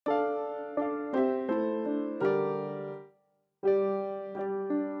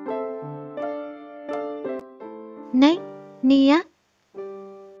Nia.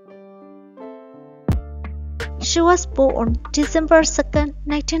 She was born December 2nd,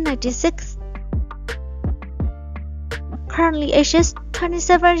 1996. Currently ages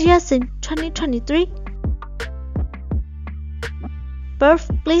 27 years in 2023.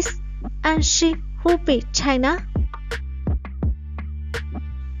 Birthplace and she will be China.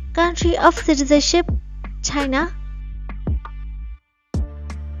 Country of citizenship China.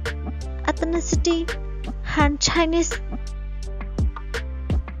 Ethnicity Han Chinese.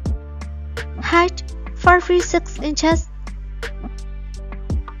 Height 46 inches.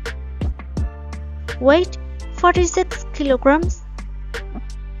 Weight 46 kilograms.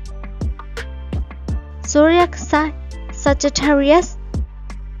 Zodiac sign Sagittarius.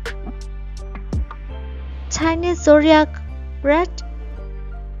 Chinese zodiac Red.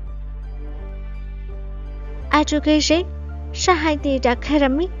 Education Shanghai Data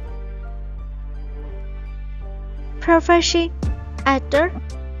Academy. Profession Actor.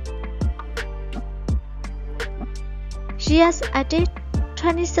 She has acted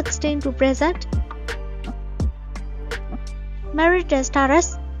 2016 to present. Married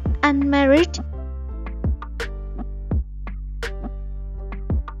status Unmarried.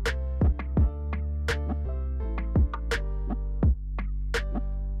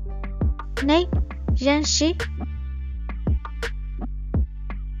 Name Yanxi.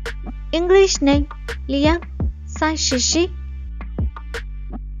 English name Liang Shishi.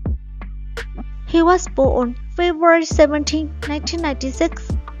 He was born February 17, 1996.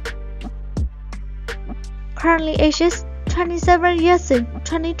 Currently ages 27 years in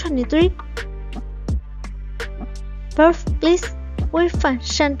 2023. Birthplace Weifan,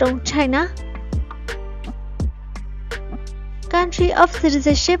 Shandong, China. Country of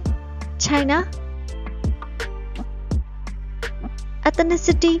citizenship China.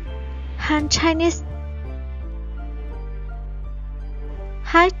 Ethnicity Han Chinese.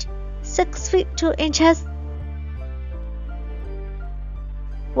 Height 6 feet 2 inches.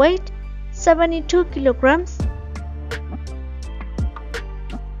 Weight 72 kilograms.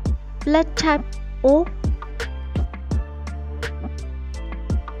 Blood type O.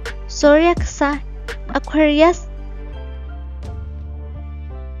 Zodiac sign Aquarius.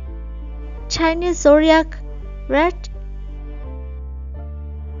 Chinese zodiac Red.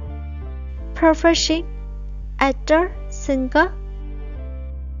 Profession Actor, Singer.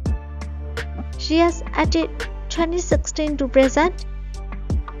 She has acted 2016 to present.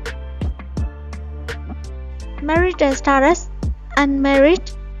 Married status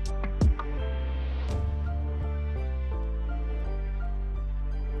Unmarried.